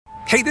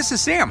Hey, this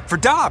is Sam for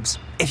Dobbs.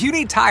 If you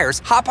need tires,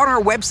 hop on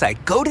our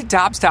website, go to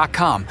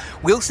Dobbs.com.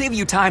 We'll save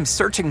you time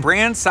searching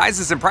brands,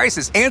 sizes, and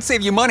prices, and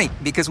save you money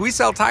because we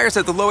sell tires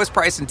at the lowest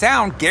price in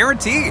town,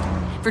 guaranteed.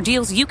 For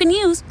deals you can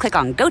use, click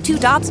on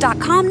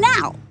GoToDobbs.com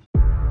now.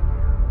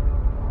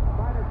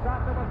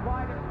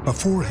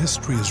 Before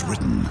history is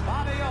written,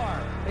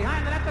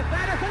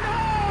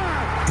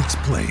 it's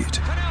played.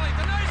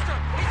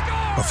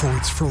 Before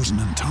it's frozen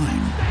in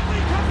time,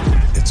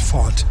 it's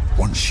fought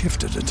one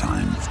shift at a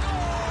time.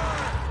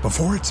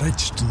 Before it's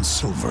etched in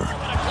silver,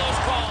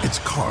 it's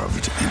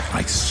carved in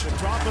ice.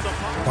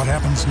 What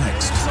happens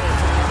next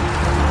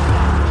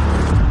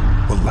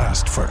will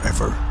last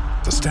forever.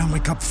 The Stanley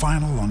Cup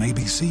Final on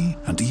ABC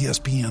and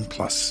ESPN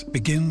Plus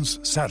begins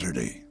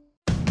Saturday.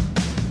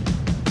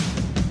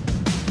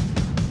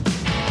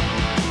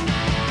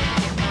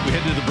 We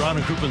head to the Brown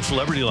and Crouppen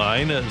Celebrity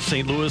Line.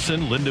 St. Louis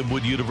and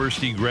Lindenwood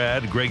University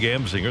grad Greg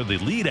Amsinger, the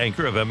lead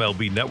anchor of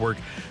MLB Network,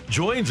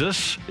 joins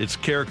us. It's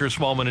Carricker,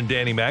 Smallman, and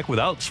Danny Mac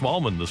without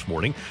Smallman this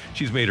morning.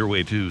 She's made her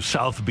way to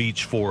South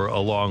Beach for a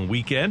long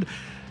weekend.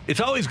 It's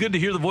always good to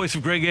hear the voice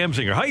of Greg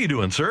Amsinger. How you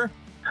doing, sir?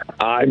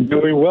 I'm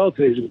doing well.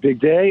 Today's a big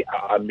day.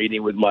 I'm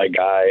meeting with my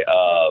guy,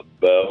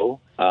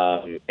 Bo,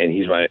 and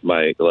he's my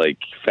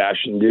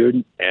fashion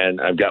dude. And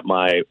I've got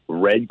my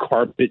red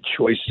carpet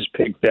choices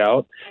picked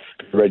out.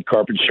 The red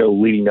carpet show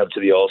leading up to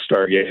the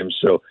All-Star game.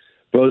 So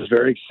Bo's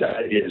very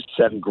excited. He has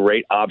 7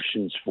 great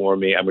options for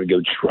me. I'm going to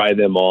go try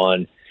them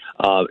on.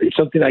 It's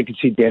something I can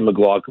see Dan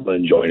McLaughlin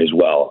enjoying as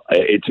well.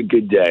 It's a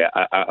good day.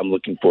 I'm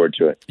looking forward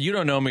to it. You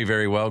don't know me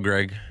very well,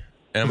 Greg.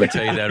 And I'm going to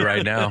tell you that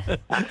right now.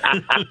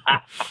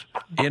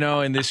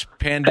 In this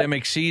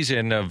pandemic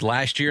season of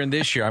last year and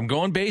this year, I'm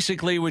going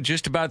basically with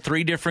just about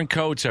 3 different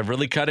coats. I've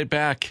really cut it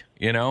back,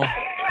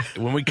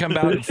 When we come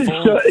out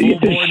full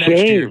bore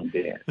next year.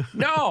 Dan.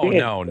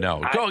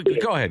 No.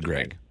 Go ahead,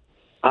 Greg.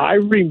 I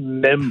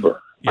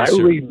remember Yes,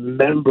 sir. I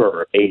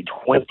remember a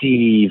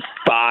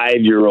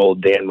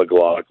 25-year-old Dan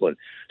McLaughlin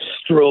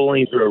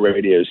strolling through a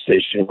radio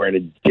station wearing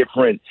a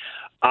different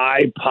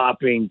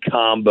eye-popping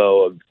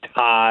combo of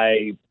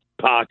tie,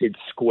 pocket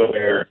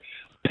square,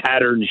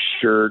 patterned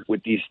shirt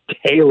with these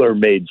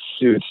tailor-made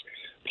suits,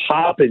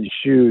 popping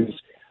shoes.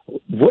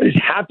 What has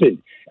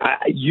happened?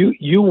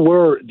 You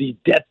were the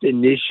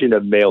definition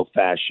of male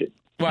fashion.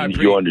 Well,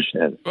 you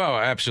understand. Well,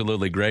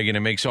 absolutely, Greg, and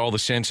it makes all the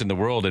sense in the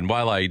world. And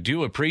while I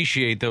do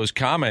appreciate those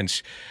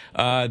comments,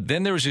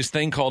 then there was this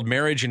thing called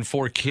marriage and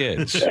 4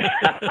 kids.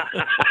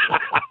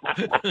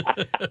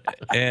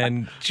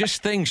 And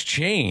just things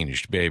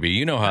changed, baby.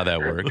 You know how that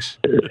works.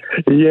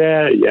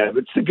 Yeah.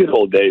 It's the good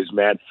old days,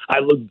 man. I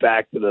look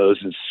back to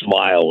those and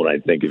smile when I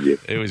think of you.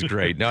 It was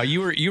great. No, you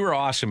were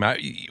awesome. I'm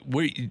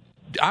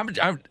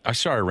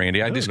sorry,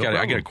 Randy. I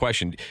got a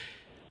question.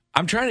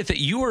 I'm trying to think.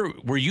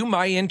 Were you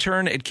my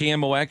intern at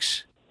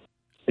KMOX?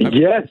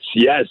 Yes.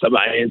 I'm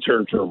an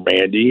intern for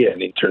Randy, an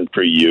intern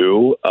for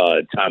you,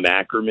 Tom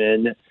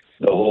Ackerman,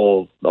 the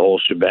whole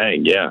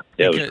shebang. Yeah,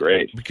 it was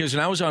great. Because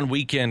when I was on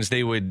weekends,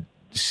 they would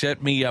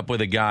set me up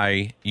with a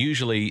guy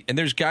usually, and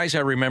there's guys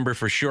I remember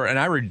for sure, and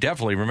I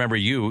definitely remember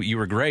you. You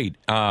were great,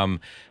 but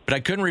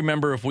I couldn't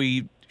remember if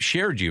we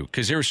shared you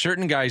because there were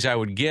certain guys I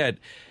would get,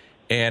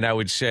 and I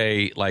would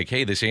say like,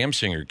 "Hey, this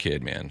Amsinger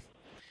kid, man."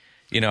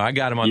 I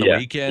got him on the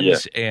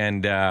weekends,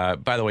 and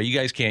by the way, you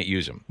guys can't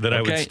use them. Then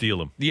I would steal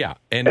them. Yeah,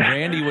 and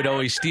Randy would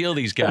always steal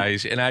these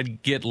guys, and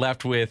I'd get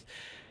left with,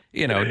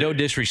 no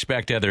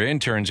disrespect to other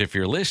interns if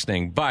you're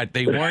listening, but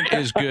they weren't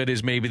as good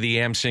as maybe the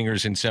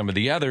Amsingers and some of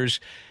the others,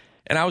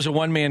 and I was a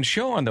one-man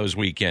show on those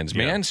weekends,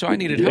 man, so I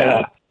needed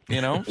help,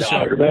 No,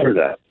 I remember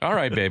that. All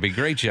right, baby,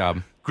 great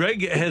job.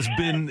 Greg has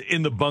been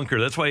in the bunker.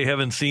 That's why you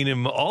haven't seen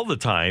him all the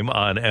time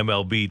on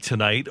MLB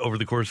Tonight over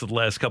the course of the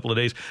last couple of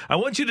days. I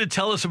want you to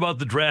tell us about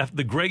the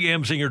Greg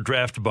Amsinger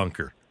draft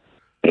bunker.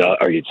 All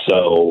right,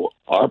 so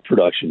our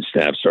production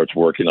staff starts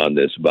working on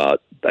this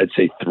about, I'd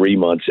say, 3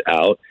 months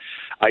out.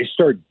 I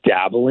start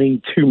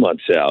dabbling 2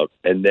 months out,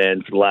 and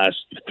then for the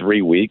last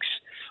 3 weeks,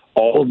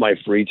 all of my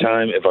free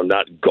time, if I'm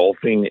not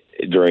golfing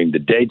during the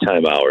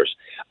daytime hours,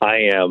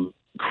 I am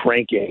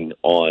cranking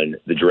on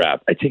the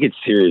draft. I take it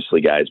seriously,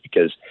 guys,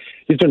 because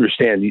you have to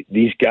understand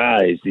these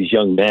guys, these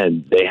young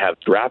men, they have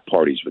draft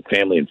parties with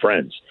family and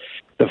friends.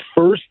 The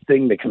first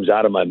thing that comes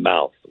out of my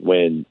mouth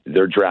when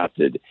they're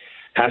drafted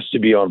has to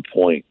be on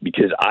point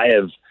because I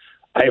have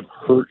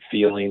hurt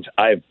feelings.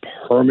 I have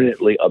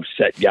permanently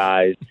upset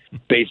guys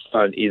based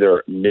on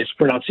either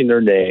mispronouncing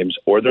their names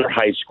or their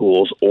high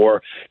schools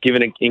or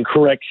giving an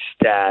incorrect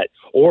stat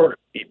or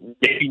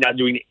maybe not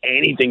doing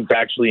anything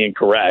factually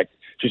incorrect.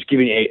 Just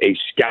giving a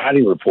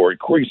scouting report.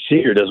 Corey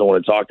Seager doesn't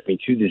want to talk to me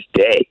to this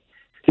day,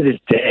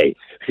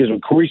 because when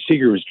Corey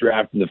Seager was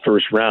drafted in the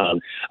first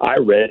round, I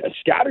read a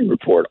scouting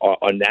report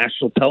on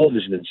national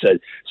television that said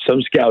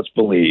some scouts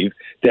believe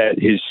that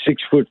his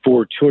 6'4",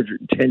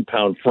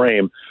 210-pound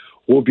frame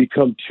will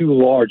become too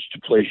large to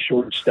play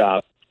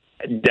shortstop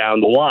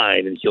down the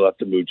line, and he'll have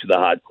to move to the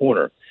hot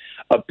corner.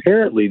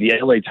 Apparently, the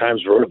LA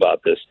Times wrote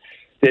about this.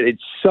 that it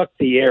sucked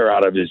the air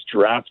out of his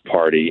draft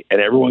party,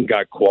 and everyone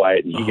got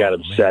quiet, and he got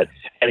upset,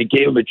 and it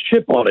gave him a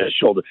chip on his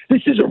shoulder.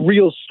 This is a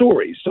real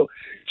story. So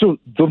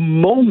the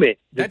moment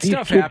that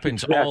stuff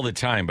happens all the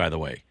time, by the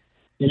way.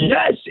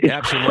 Yes,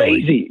 it's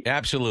crazy.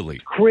 Absolutely.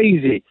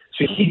 Crazy.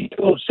 So he's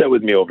so upset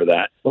with me over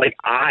that. Like,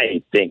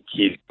 I think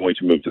he's going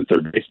to move to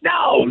third base.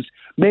 No,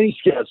 many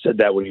scouts said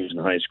that when he was in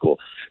high school.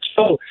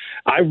 So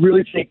I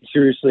really take it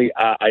seriously.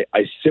 I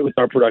sit with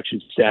our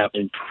production staff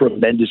and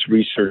tremendous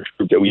research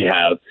group that we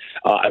have.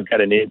 I've got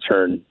an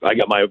intern. I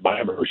got my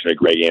version of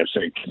Greg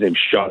Amsinger. His name's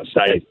Sean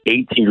Stein,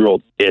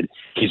 18-year-old kid.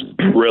 He's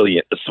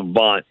brilliant, a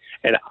savant.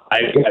 And I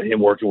got him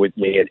working with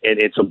me, and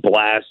it's a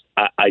blast.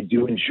 I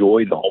do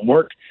enjoy the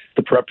homework.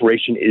 The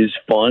preparation is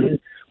fun,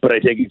 but I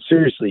take it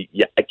seriously.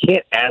 Yeah, I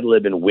can't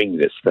ad-lib and wing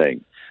this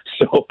thing.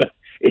 So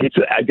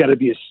I've got to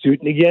be a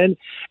student again.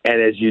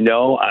 And as you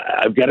know,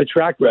 I've got a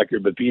track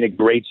record, but being a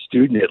great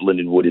student at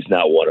Lindenwood is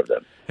not one of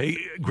them. Hey,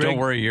 Greg, don't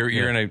worry,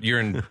 you're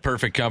in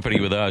perfect company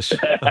with us.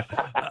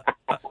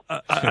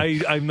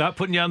 I'm not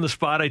putting you on the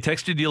spot. I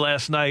texted you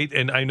last night,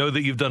 and I know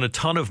that you've done a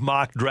ton of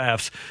mock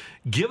drafts.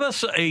 Give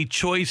us a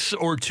choice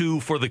or two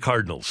for the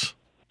Cardinals.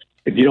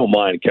 If you don't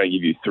mind, can I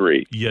give you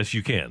three? Yes,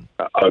 you can.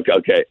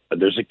 Okay.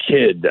 There's a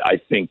kid that I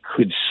think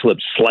could slip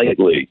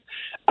slightly.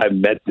 I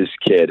met this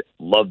kid,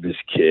 love this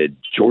kid,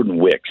 Jordan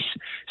Wicks,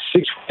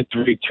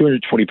 6'3",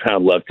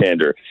 220-pound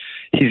left-hander.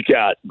 He's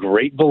got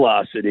great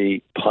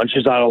velocity,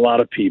 punches out a lot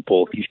of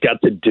people. He's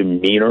got the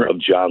demeanor of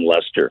John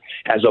Lester,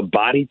 has a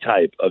body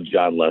type of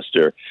John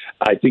Lester.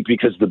 I think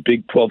because the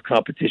Big 12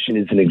 competition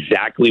isn't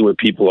exactly what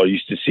people are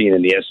used to seeing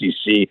in the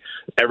SEC.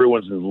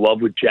 Everyone's in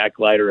love with Jack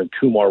Leiter and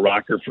Kumar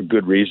Rocker for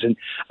good reason.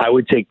 I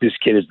would take this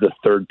kid as the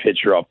third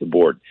pitcher off the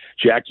board.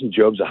 Jackson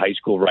Job's a high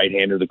school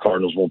right-hander the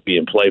Cardinals won't be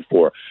in play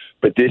for,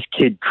 but this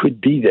kid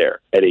could be there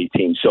at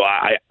 18. So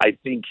I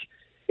think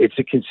it's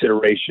a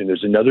consideration.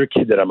 There's another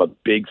kid that I'm a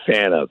big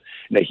fan of.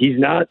 Now, he's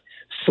not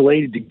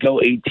slated to go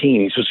 18.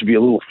 He's supposed to be a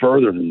little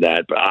further than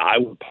that, but I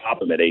would pop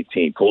him at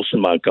 18, Colson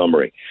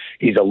Montgomery.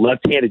 He's a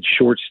left-handed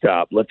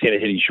shortstop, left-handed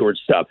hitting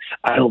shortstop.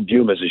 I don't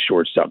view him as a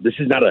shortstop. This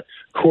is not a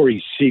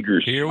Corey Seager.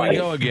 Here we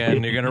go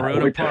again. You're going to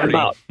ruin a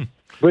party.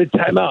 But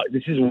time out.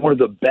 This is one of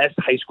the best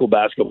high school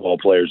basketball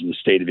players in the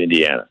state of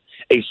Indiana.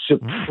 A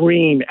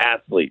supreme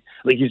athlete.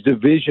 Like, he's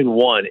Division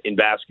I in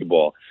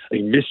basketball, like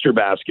Mr.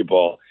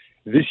 Basketball.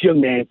 This young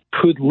man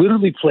could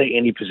literally play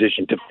any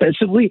position.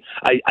 Defensively,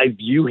 I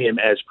view him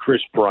as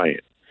Chris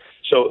Bryant.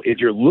 So if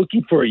you're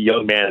looking for a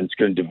young man that's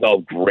going to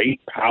develop great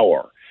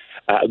power,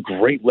 a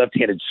great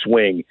left-handed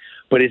swing,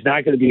 but it's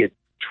not going to be a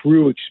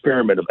true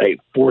experiment of, hey,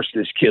 force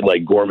this kid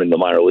like Gorman in the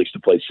minor leagues to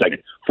play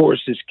second,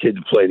 force this kid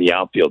to play in the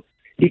outfield.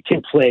 He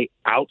can play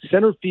out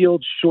center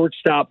field,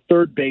 shortstop,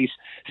 third base,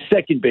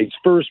 second base,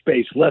 first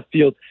base, left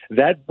field.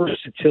 That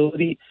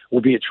versatility will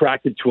be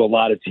attractive to a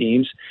lot of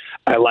teams.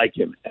 I like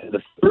him. And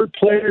the third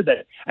player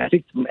that I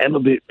think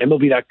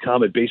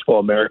MLB.com and Baseball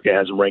America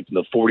has him ranked in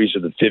the 40s or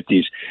the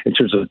 50s in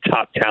terms of the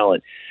top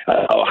talent,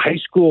 a high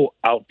school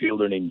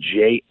outfielder named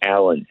Jay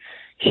Allen.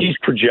 He's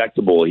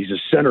projectable. He's a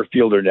center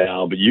fielder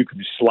now, but you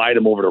can slide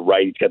him over to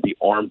right. He's got the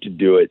arm to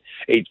do it.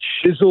 A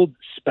chiseled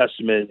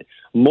specimen,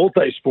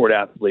 multi-sport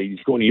athlete.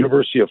 He's going to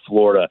University of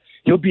Florida.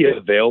 He'll be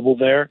available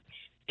there.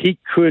 He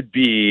could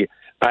be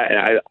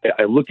I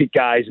look at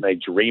guys and I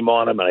dream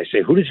on him, and I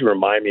say, who does he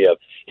remind me of?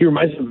 He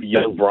reminds me of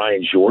young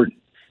Brian Jordan.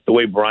 The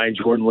way Brian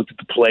Jordan looked at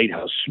the plate,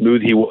 how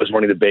smooth he was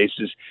running the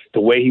bases, the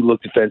way he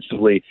looked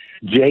defensively.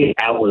 Jay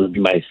Allen would be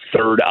my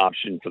third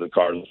option for the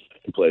Cardinals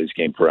to play this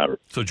game forever.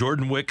 So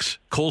Jordan Wicks,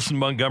 Colson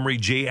Montgomery,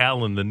 Jay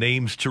Allen, the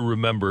names to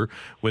remember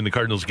when the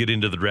Cardinals get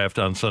into the draft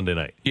on Sunday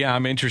night. Yeah,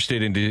 I'm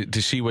interested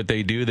to see what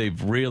they do.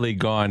 They've really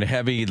gone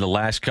heavy the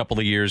last couple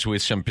of years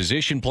with some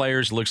position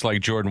players. Looks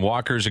like Jordan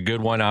Walker's a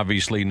good one.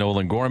 Obviously,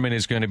 Nolan Gorman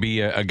is going to be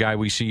a guy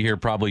we see here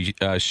probably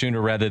sooner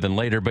rather than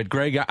later. But,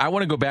 Greg, I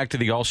want to go back to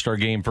the All-Star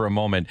game for a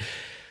moment.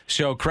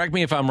 So correct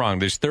me if I'm wrong.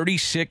 There's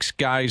 36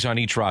 guys on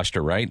each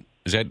roster, right?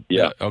 Is that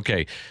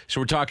okay?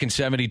 So we're talking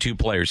 72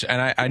 players,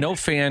 and I know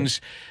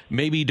fans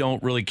maybe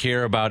don't really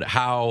care about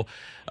how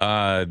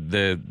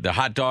the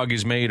hot dog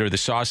is made or the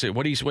sausage.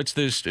 What's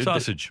this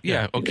sausage?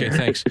 Okay,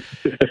 thanks.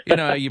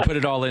 You put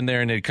it all in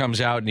there and it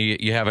comes out and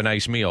you have a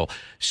nice meal.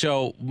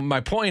 So my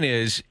point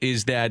is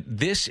that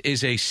this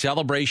is a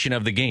celebration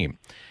of the game,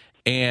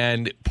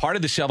 and part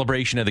of the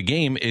celebration of the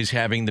game is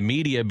having the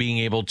media being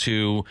able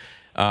to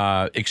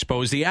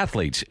expose the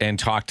athletes and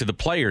talk to the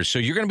players. So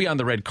you're going to be on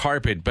the red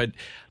carpet, but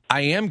I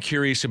am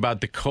curious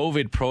about the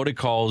COVID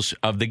protocols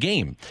of the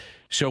game.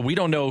 So we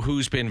don't know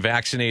who's been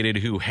vaccinated,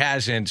 who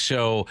hasn't.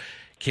 So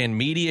can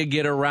media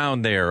get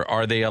around there?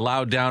 Are they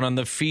allowed down on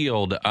the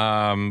field?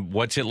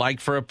 What's it like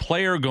for a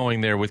player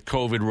going there with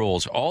COVID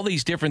rules? All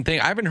these different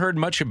things. I haven't heard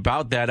much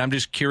about that. I'm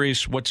just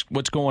curious what's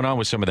going on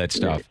with some of that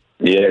stuff.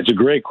 Yeah, it's a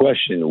great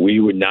question. We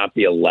would not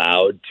be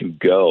allowed to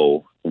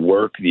go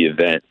work the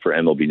event for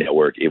MLB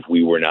Network if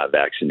we were not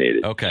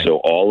vaccinated. Okay. So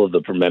all of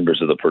the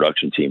members of the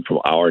production team from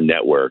our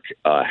network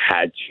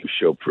had to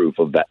show proof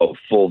of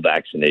full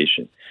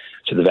vaccination.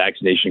 So the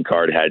vaccination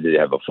card had to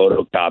have a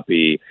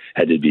photocopy,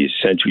 had to be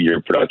sent to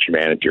your production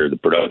manager. The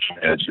production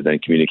manager then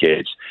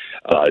communicates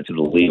to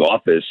the league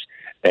office,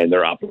 and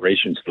their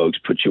operations folks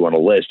put you on a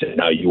list, and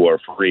now you are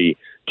free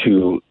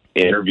to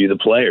interview the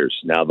players.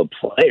 Now, the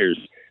players,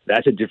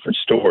 that's a different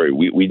story.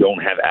 We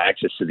don't have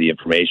access to the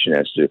information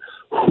as to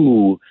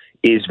who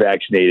is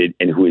vaccinated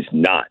and who is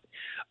not.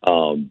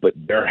 But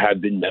there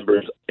have been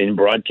members in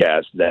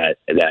broadcast that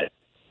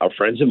are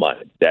friends of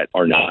mine that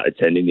are not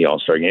attending the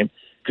All-Star game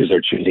because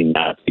they're choosing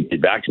not to get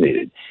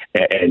vaccinated.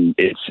 And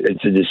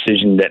it's a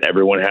decision that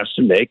everyone has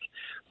to make.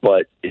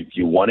 But if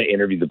you want to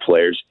interview the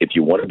players, if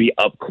you want to be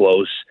up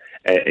close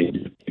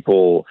and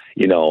people,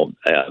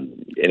 an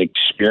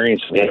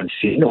experience we haven't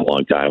seen in a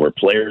long time where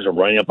players are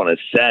running up on a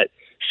set,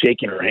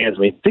 shaking her hands.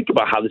 I mean, think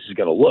about how this is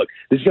going to look.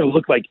 This is going to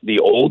look like the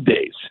old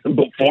days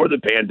before the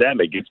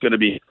pandemic. It's going to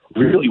be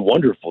really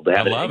wonderful to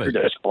have an anchor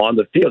desk on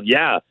the field.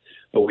 Yeah,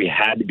 but we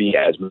had to be,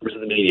 as members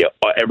of the media,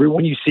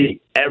 everyone you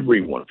see,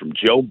 everyone from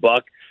Joe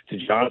Buck to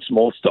John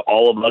Smoltz to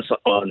all of us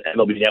on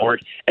MLB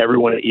Network,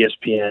 everyone at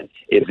ESPN,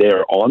 if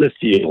they're on the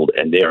field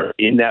and they're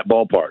in that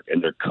ballpark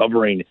and they're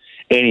covering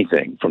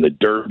anything from the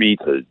Derby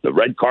to the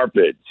red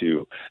carpet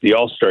to the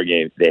All-Star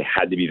game, they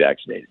had to be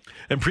vaccinated.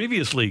 And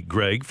previously,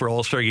 Greg, for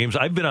All-Star games,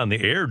 I've been on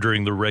the air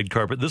during the red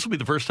carpet. This will be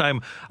the first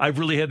time I've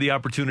really had the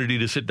opportunity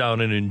to sit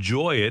down and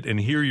enjoy it and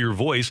hear your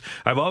voice.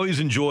 I've always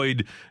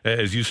enjoyed,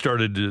 as you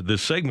started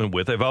this segment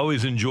with, I've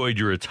always enjoyed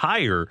your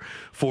attire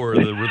for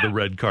the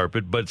red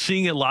carpet, but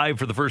seeing it live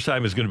for the first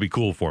time is going to be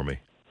cool for me.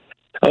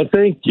 Oh,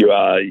 thank you.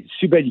 It's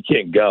too bad you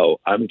can't go.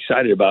 I'm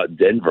excited about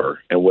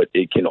Denver and what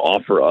it can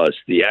offer us.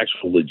 The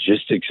actual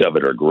logistics of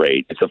it are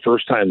great. It's the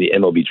first time the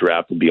MLB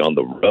draft will be on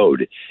the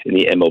road in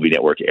the MLB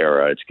Network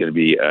era. It's going to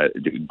be a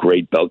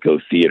great Belco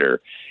Theater.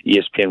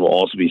 ESPN will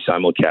also be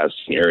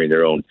simulcasting, airing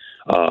their own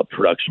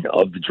production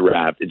of the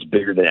draft. It's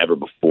bigger than ever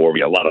before.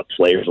 A lot of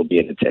players will be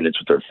in attendance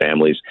with their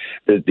families.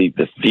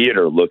 The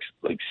theater looks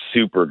like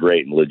super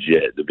great and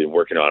legit. They've been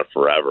working on it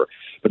forever.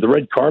 But the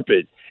red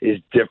carpet is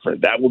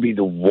different. That will be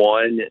the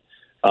one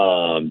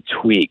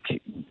tweak.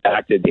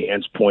 Back to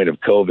Dan's point of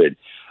COVID,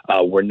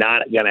 we're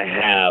not going to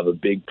have a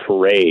big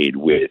parade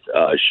with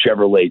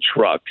Chevrolet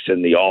trucks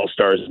and the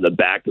All-Stars in the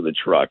back of the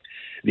truck.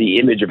 The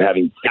image of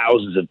having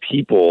thousands of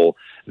people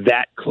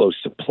that close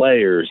to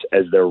players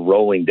as they're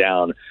rolling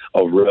down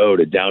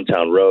a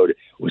downtown road,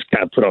 was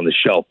kind of put on the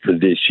shelf for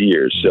this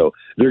year. So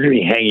they're going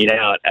to be hanging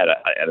out at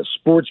a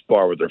sports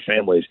bar with their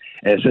families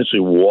and essentially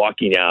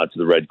walking out to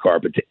the red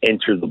carpet to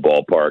enter the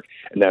ballpark.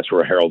 And that's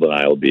where Harold and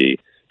I will be,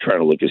 trying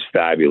to look as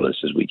fabulous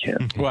as we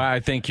can. Well, I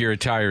think your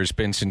attire has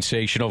been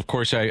sensational. Of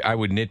course, I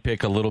would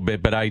nitpick a little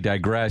bit, but I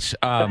digress.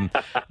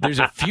 There's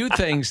a few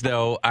things,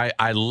 though,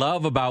 I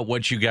love about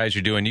what you guys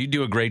are doing. You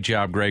do a great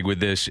job, Greg, with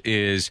this.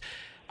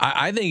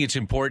 I think it's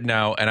important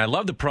now, and I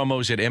love the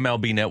promos that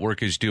MLB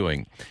Network is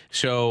doing.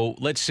 So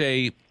let's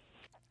say,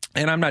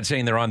 and I'm not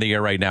saying they're on the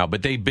air right now,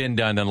 but they've been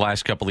done in the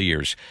last couple of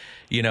years.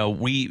 In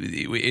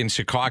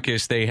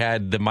Secaucus, they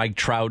had the Mike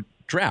Trout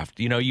draft.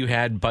 You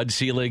had Bud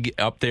Selig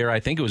up there. I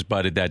think it was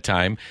Bud at that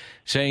time,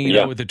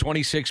 saying, with the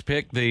 26th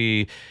pick,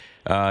 the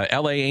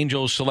L.A.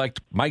 Angels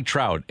select Mike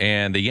Trout,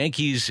 and the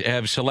Yankees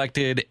have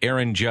selected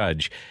Aaron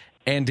Judge.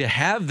 And to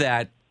have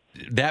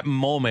that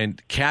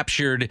moment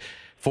captured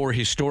for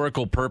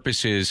historical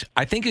purposes,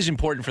 I think is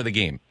important for the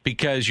game,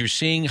 because you're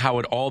seeing how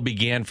it all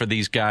began for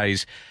these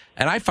guys.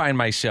 And I find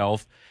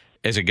myself,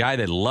 as a guy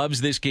that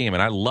loves this game,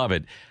 and I love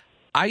it,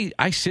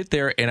 I sit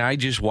there and I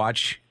just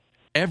watch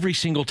every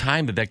single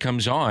time that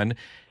comes on,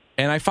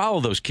 and I follow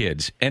those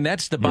kids. And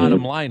that's the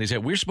bottom line, is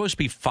that we're supposed to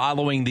be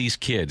following these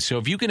kids. So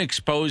if you can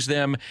expose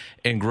them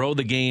and grow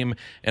the game,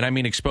 and I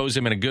mean expose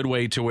them in a good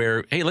way to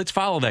where, hey, let's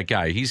follow that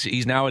guy.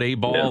 He's now at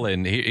A-ball,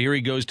 and here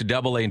he goes to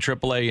AA and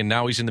AAA, and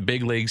now he's in the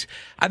big leagues.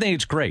 I think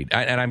it's great.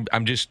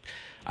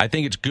 I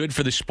think it's good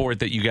for the sport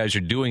that you guys are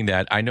doing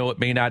that. I know it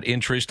may not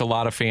interest a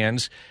lot of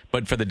fans,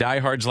 but for the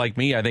diehards like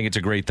me, I think it's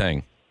a great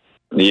thing.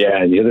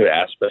 Yeah, and the other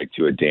aspect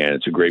to it, Dan,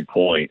 it's a great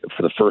point.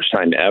 For the first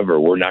time ever,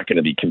 we're not going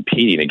to be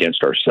competing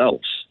against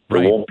ourselves.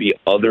 There won't be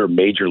other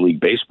Major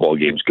League Baseball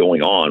games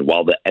going on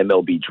while the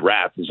MLB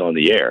draft is on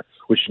the air,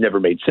 which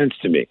never made sense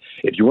to me.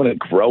 If you want to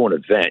grow an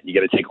event, you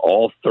got to take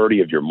all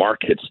 30 of your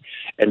markets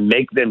and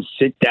make them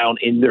sit down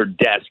in their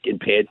desk and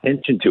pay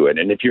attention to it.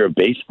 And if you're a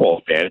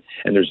baseball fan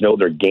and there's no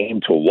other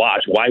game to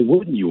watch, why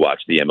wouldn't you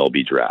watch the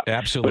MLB draft?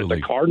 Absolutely. But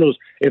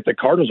if the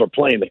Cardinals are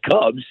playing the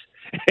Cubs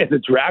and the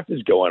draft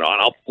is going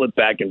on, I'll flip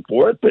back and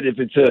forth. But if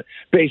it's a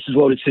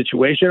bases-loaded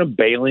situation, I'm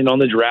bailing on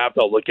the draft.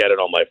 I'll look at it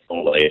on my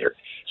phone later.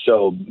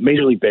 So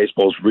Major League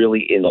Baseball is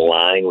really in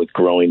line with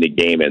growing the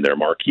game and their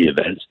marquee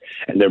events,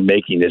 and they're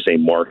making this a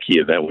marquee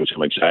event, which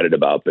I'm excited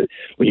about. But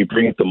when you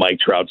bring up the Mike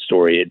Trout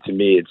story, to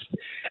me,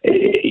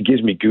 it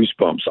gives me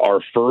goosebumps. Our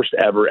first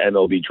ever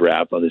MLB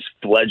draft on this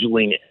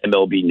fledgling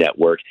MLB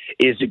network.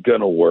 Is it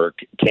going to work?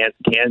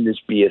 Can this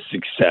be a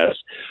success?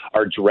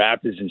 Our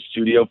draft is in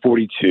Studio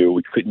 42.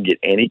 We couldn't get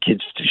any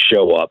kids to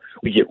show up.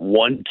 We get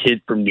one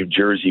kid from New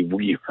Jersey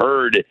we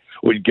heard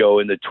would go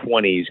in the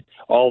 20s.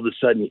 All of a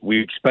sudden, we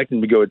expect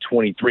him to go at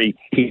 23.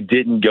 He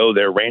didn't go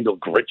there. Randall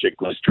Grichuk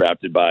was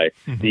drafted by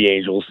the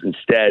Angels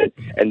instead,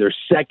 and their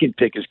second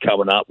pick is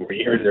coming up. We're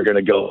hearing they're going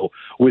to go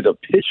with a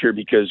pitcher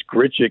because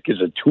Grichuk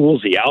is a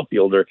toolsy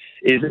outfielder.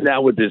 Isn't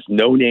that what this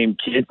no-name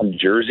kid from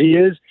Jersey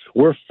is?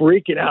 We're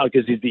freaking out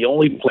because he's the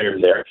only player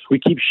there. We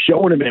keep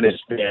showing him and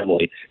his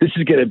family. This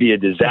is going to be a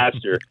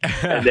disaster.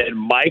 And then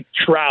Mike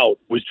Trout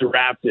was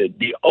drafted,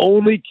 the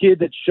only kid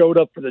that showed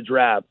up for the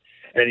draft,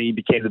 and he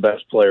became the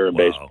best player in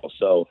baseball.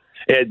 So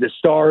the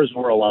stars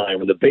were aligned.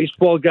 When the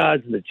baseball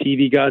gods and the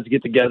TV gods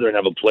get together and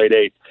have a play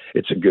date,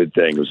 it's a good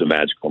thing. It was a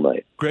magical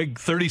night. Greg,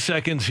 30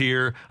 seconds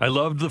here. I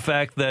loved the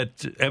fact that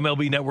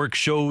MLB Network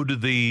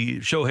showed the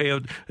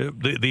Shohei,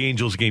 the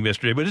Angels game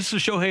yesterday, but it's the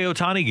Shohei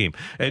Ohtani game.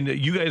 And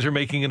you guys are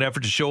making an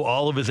effort to show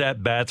all of his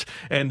at-bats,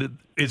 and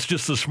it's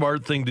just the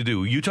smart thing to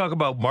do. You talk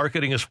about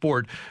marketing a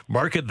sport,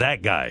 market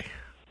that guy.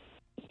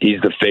 He's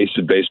the face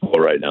of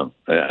baseball right now.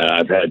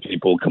 I've had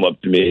people come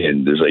up to me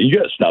and there's like, you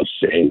got to stop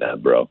saying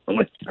that, bro. I'm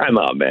like, time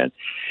out, man.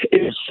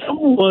 If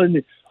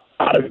someone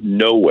out of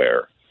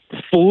nowhere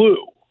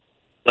flew,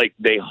 like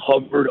they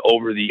hovered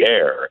over the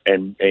air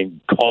and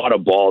caught a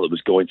ball that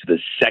was going to the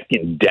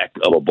second deck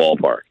of a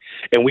ballpark,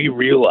 and we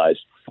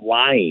realized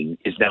flying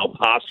is now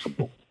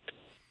possible,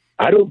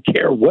 I don't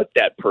care what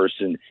that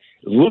person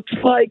looks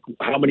like,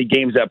 how many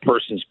games that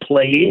person's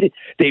played.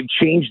 They've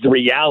changed the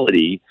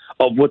reality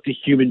of what the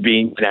human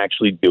being can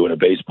actually do in a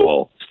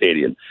baseball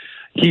stadium.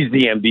 He's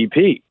the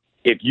MVP.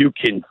 If you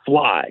can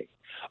fly.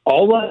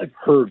 All I've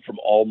heard from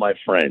all my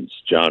friends,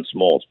 John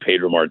Smoltz,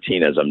 Pedro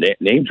Martinez, I'm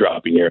name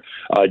dropping here,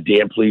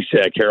 Dan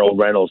Plesac, Carol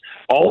Reynolds,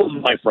 all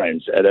of my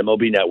friends at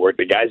MLB Network,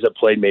 the guys that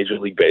played Major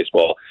League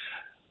Baseball,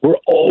 were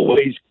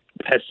always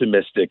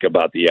pessimistic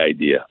about the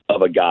idea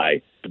of a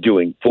guy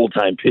doing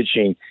full-time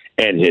pitching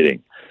and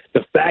hitting.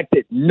 The fact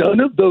that none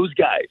of those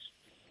guys,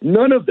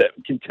 none of them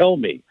can tell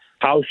me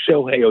how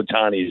Shohei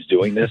Ohtani is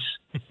doing this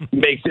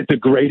makes it the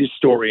greatest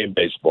story in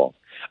baseball.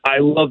 I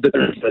love that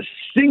there's a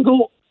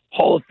single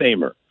Hall of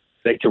Famer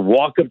that can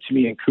walk up to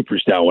me in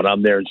Cooperstown when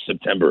I'm there in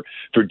September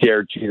for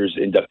Derek Jeter's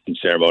induction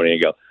ceremony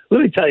and go,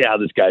 let me tell you how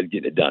this guy's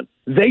getting it done.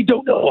 They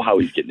don't know how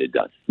he's getting it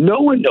done. No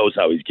one knows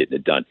how he's getting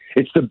it done.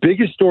 It's the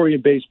biggest story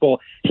in baseball.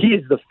 He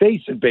is the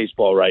face of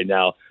baseball right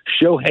now,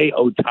 Shohei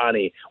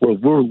Ohtani, where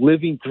we're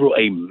living through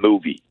a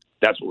movie.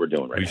 That's what we're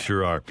doing right now. We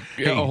sure are.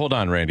 Hey, hold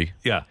on, Randy.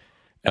 Yeah.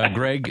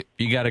 Greg,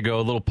 you got to go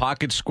a little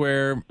pocket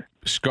square,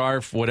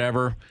 scarf,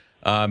 whatever.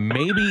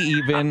 Maybe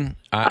even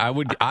I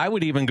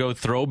would even go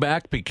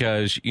throwback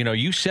because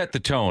you set the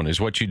tone is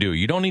what you do.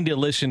 You don't need to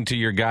listen to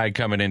your guy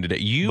coming in today.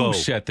 You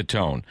set the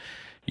tone.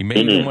 You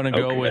may even want to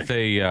go with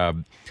a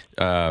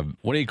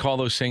what do you call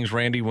those things,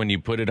 Randy? When you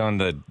put it on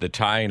the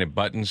tie and it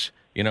buttons,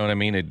 you know what I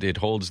mean? It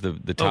holds the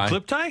tie. Oh,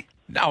 clip tie?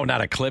 No,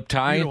 not a clip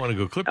tie. You don't want to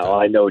go clip tie. Oh,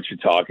 I know what you're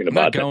talking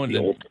about. That's the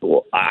old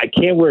school. I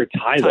can't wear a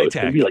tie, though. It's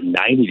going to be like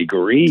 90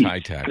 degrees. Tie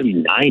tack. It's going to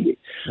be 90.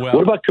 Well,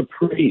 what about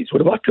capris?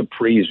 What about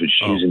capris with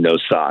shoes and no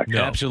socks?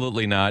 No.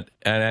 Absolutely not.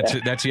 And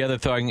that's the other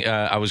thing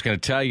I was going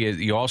to tell you.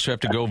 You also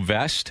have to go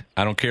vest.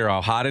 I don't care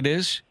how hot it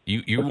is.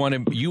 You want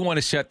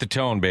to set the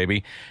tone,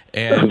 baby.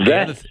 And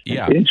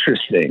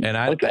interesting.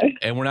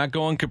 And we're not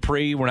going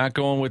capri. We're not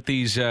going with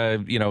these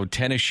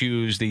tennis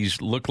shoes.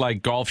 These look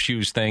like golf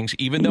shoes things.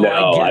 Even though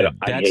I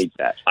hate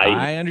that.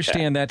 I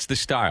understand that's the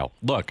style.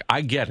 Look,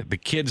 I get it. The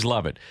kids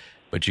love it,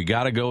 but you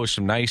got to go with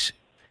some nice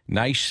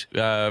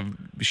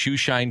shoe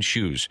shine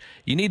shoes.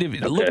 You need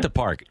to look the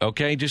part.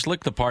 Okay, just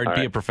look the part.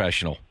 Be a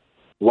professional.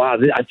 Wow,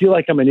 I feel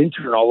like I'm an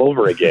intern all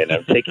over again.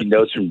 I'm taking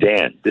notes from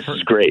Dan. This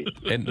is great.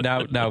 And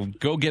now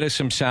go get us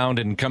some sound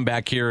and come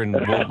back here and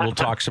we'll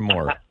talk some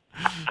more.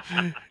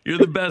 You're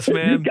the best,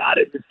 man. You got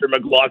it, Mr.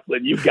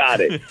 McLaughlin. You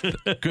got it.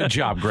 Good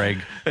job, Greg.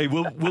 Hey,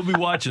 we'll be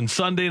watching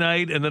Sunday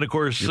night, and then of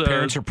course your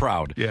parents are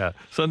proud. Yeah,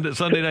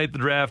 Sunday night the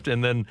draft,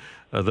 and then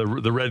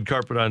the red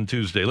carpet on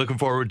Tuesday. Looking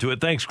forward to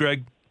it. Thanks,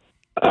 Greg.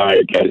 All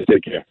right, guys,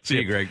 take care. See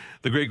you, Greg.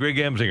 The great Greg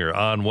Amsinger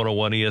on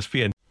 101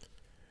 ESPN.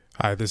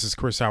 Hi, this is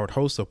Chris Howard,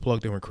 host of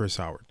Plugged In with Chris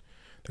Howard.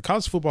 The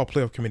College Football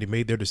Playoff Committee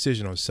made their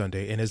decision on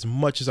Sunday, and as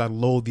much as I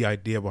loathe the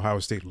idea of Ohio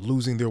State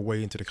losing their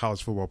way into the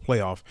College Football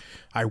Playoff,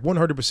 I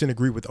 100%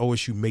 agree with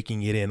OSU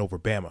making it in over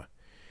Bama.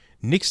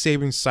 Nick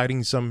Saban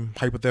citing some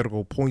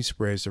hypothetical point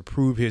spreads to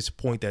prove his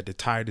point that the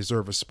Tide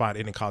deserve a spot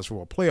in the College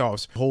Football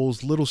Playoffs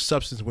holds little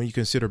substance when you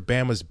consider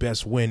Bama's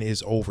best win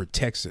is over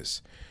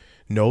Texas.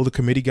 No, the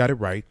committee got it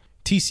right.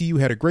 TCU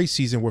had a great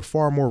season with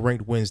far more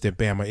ranked wins than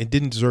Bama and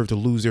didn't deserve to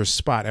lose their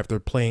spot after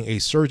playing a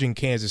surging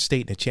Kansas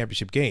State in a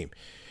championship game.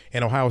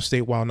 And Ohio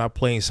State, while not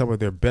playing some of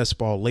their best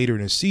ball later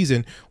in the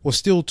season, was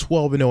still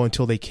 12-0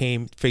 until they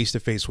came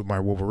face-to-face with my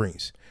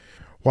Wolverines.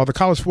 While the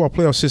college football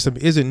playoff system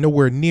isn't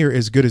nowhere near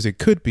as good as it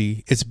could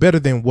be, it's better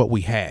than what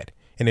we had.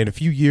 And in a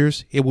few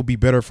years, it will be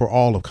better for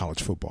all of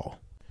college football.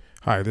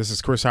 Hi, this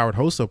is Chris Howard,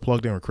 host of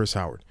Plugged In with Chris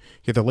Howard.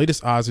 Get the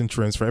latest odds and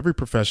trends for every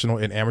professional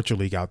and amateur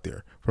league out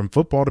there. From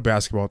football to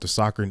basketball to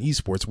soccer and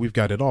esports, we've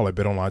got it all at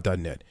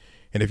BetOnline.net.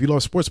 And if you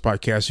love sports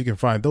podcasts, you can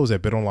find those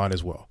at BetOnline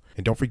as well.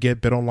 And don't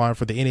forget BetOnline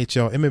for the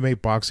NHL,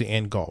 MMA, boxing,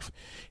 and golf.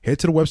 Head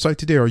to the website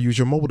today or use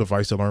your mobile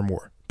device to learn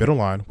more.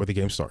 BetOnline, where the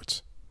game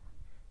starts.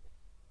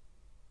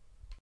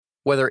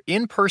 Whether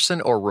in person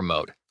or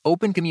remote,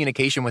 open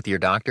communication with your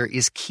doctor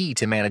is key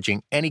to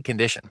managing any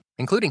condition,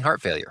 including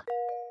heart failure.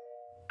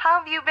 How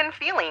have you been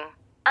feeling?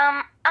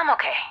 I'm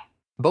okay.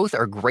 Both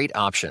are great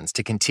options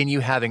to continue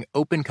having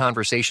open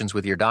conversations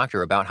with your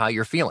doctor about how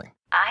you're feeling.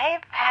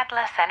 I've had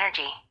less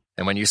energy.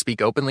 And when you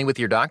speak openly with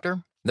your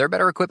doctor, they're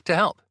better equipped to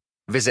help.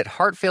 Visit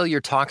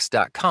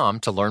heartfailuretalks.com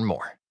to learn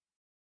more.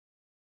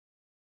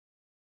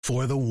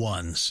 For the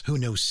ones who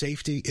know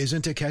safety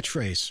isn't a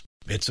catchphrase,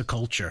 it's a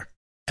culture.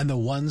 And the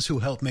ones who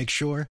help make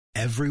sure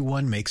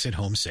everyone makes it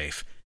home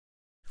safe.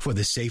 For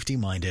the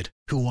safety-minded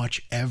who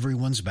watch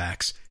everyone's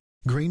backs,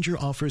 Grainger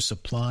offers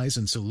supplies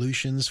and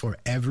solutions for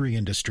every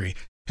industry,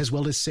 as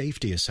well as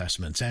safety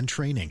assessments and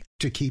training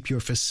to keep your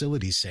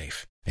facilities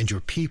safe and your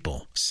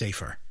people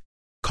safer.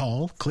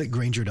 Call, click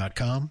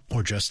Grainger.com,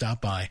 or just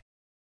stop by.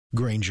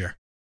 Grainger,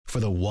 for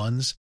the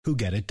ones who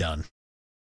get it done.